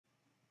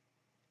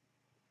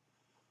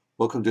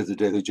Welcome to the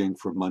Daily Jing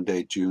for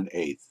Monday, June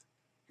 8th.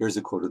 Here's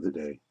a quote of the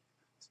day.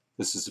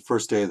 This is the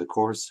first day of the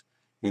course,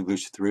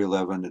 English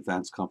 311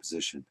 Advanced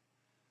Composition.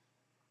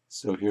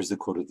 So here's the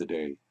quote of the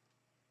day.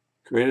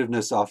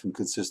 Creativeness often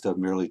consists of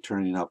merely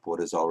turning up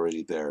what is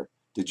already there.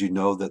 Did you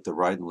know that the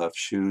right and left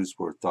shoes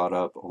were thought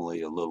up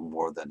only a little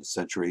more than a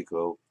century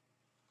ago?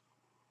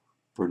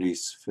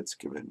 Bernice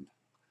Fitzgibbon.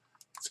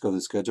 Let's go to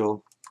the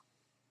schedule.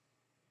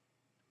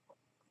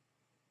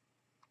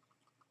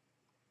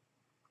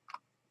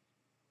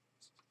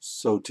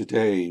 So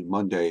today,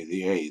 Monday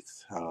the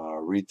 8th,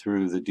 read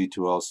through the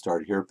D2L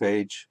Start Here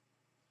page.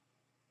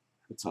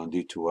 It's on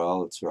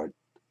D2L. It's right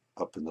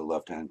up in the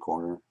left-hand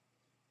corner.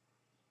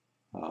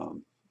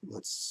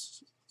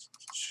 Let's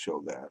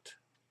show that.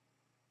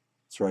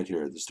 It's right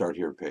here, the Start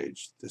Here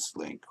page, this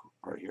link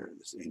right here,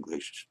 this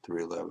English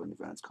 311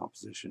 Advanced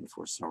Composition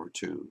for Summer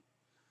 2.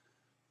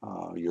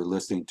 You're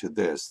listening to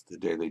this, the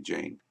Daily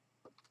Jing.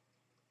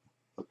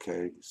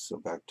 Okay, so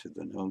back to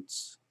the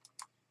notes.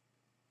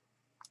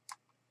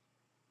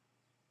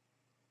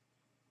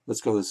 Let's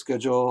go to the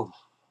schedule.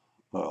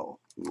 Well,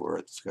 we were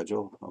at the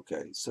schedule.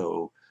 Okay,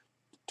 so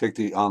take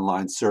the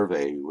online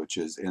survey, which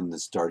is in the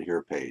Start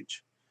Here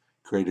page.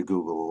 Create a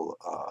Google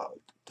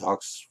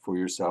Docs for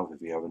yourself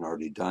if you haven't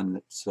already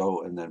done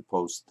so, and then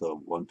post the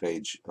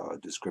one-page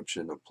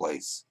description of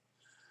place.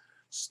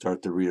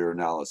 Start the reader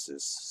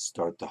analysis.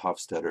 Start the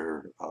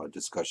Hofstadter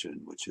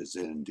discussion, which is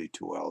in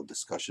D2L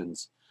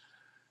discussions.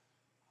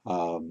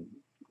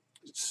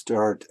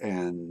 Start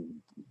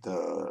and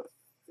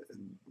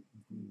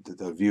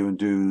the view and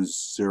do's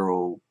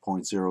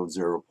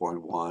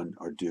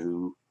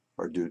 0.00.1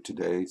 are due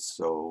today,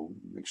 so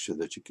make sure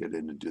that you get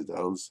in and do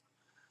those.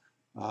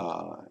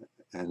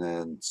 And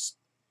then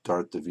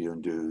start the view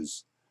and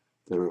do's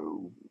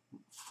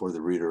for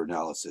the reader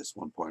analysis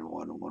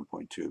 1.1 and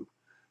 1.2.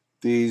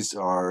 These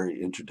are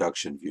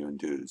introduction view and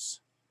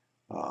do's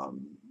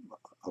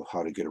of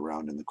how to get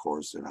around in the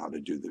course and how to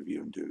do the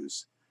view and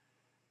do's.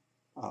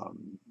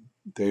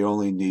 They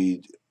only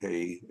need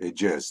a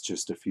gist,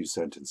 just a few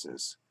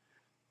sentences.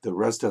 The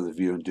rest of the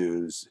view and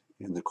do's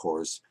in the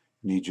course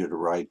need you to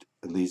write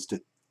at least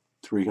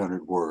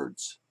 300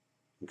 words,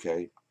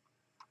 okay?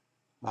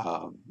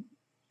 And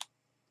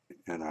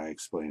I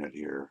explain it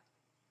here.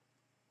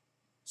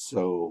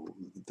 So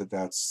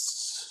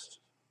that's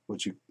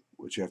what you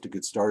have to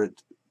get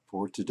started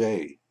for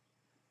today.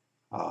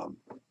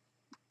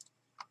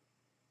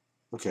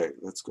 Okay,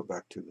 let's go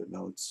back to the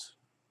notes.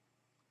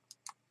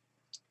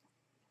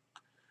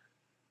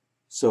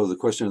 So the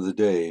question of the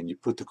day, and you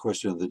put the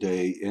question of the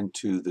day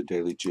into the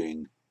Daily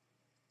Jing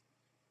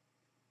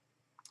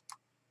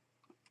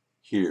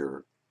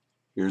here.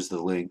 Here's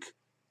the link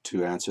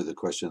to answer the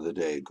question of the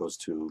day. It goes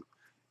to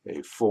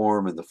a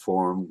form, and the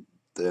form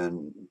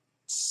then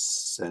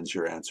sends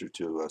your answer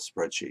to a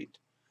spreadsheet.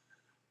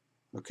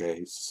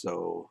 Okay,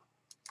 so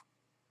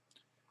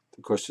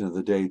the question of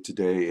the day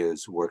today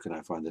is, where can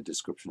I find the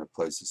description of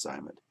place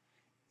assignment?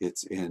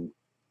 It's in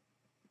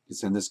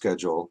the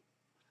schedule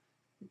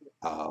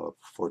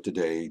for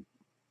today,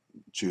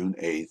 June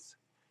 8th.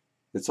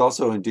 It's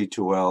also in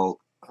D2L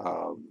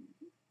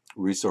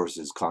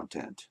resources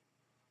content.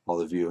 All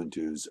the view and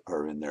do's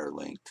are in there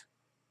linked.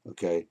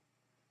 Okay,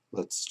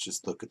 let's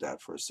just look at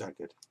that for a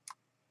second.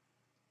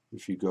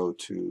 If you go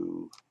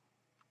to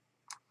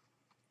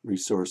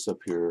resource up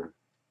here,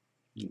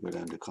 you go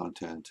down to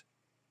content,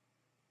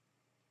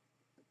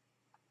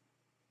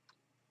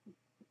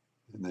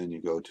 and then you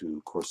go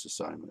to course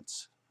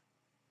assignments.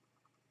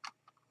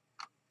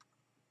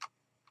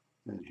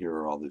 And here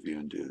are all the view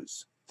and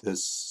do's.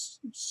 This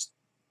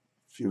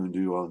view and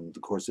do on the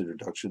course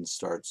introduction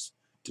starts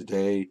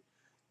today,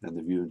 and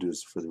the view and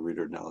do's for the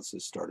reader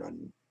analysis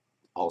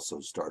also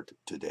start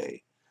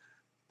today.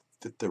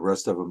 The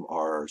rest of them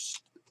are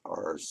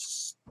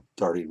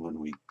starting when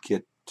we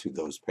get to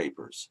those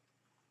papers.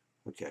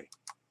 Okay,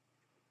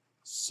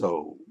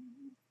 so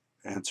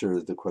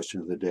answer the question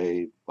of the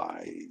day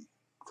by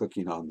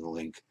clicking on the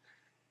link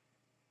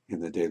in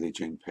the Daily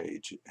Jing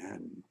page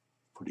and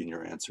putting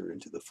your answer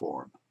into the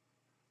form.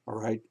 All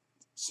right,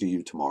 see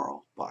you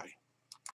tomorrow. Bye.